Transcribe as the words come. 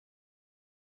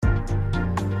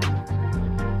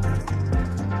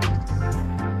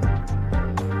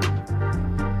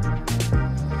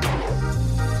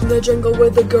the jungle where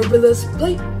the gorillas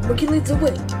play, Monkey leads the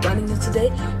way, guiding us today.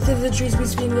 Through the trees we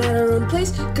swing at our own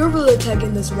place, gorilla tag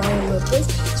in this wild place.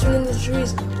 Swinging the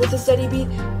trees with a steady beat,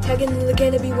 tagging in the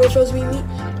canopy where foes we meet.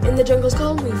 In the jungle's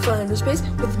call we find our space,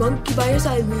 with Monkey by our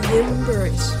side we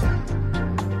embrace.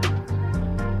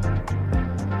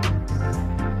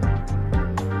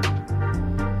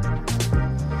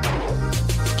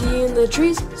 In the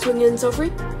trees, swinging so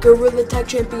free, gorilla tag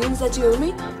champions, that's you and me.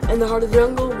 In the heart of the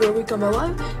jungle, where we come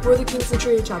alive, we're the kings of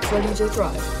treetops, ready to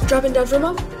thrive. Dropping down from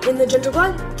up, in the gentle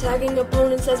glide, tagging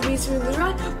opponents as we smoothly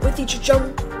ride. With each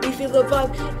jump, we feel the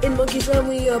vibe, in Monkey's realm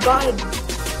we abide.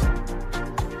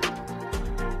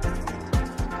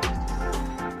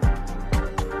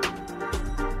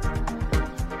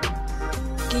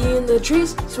 In the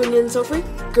trees, swinging so free,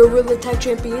 gorilla tag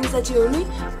champions, that's you and me.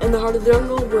 In the heart of the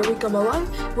jungle, where we come alive,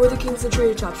 we're the kings of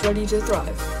treetops, ready to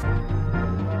thrive.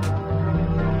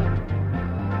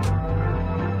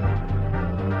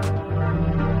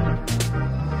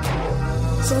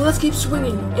 So let's keep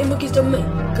swinging in Monkey's domain.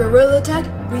 Gorilla tag,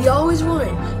 we always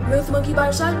win. With Monkey by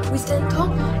our side, we stand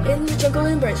tall. In the jungle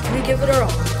embrace, we give it our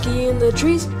all. Key in the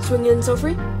trees, swinging so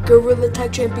free. Gorilla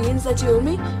tag champions, that's you and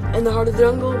me. In the heart of the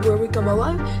jungle, where we come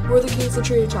alive, we're the kings of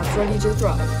treetops, ready to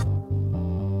thrive.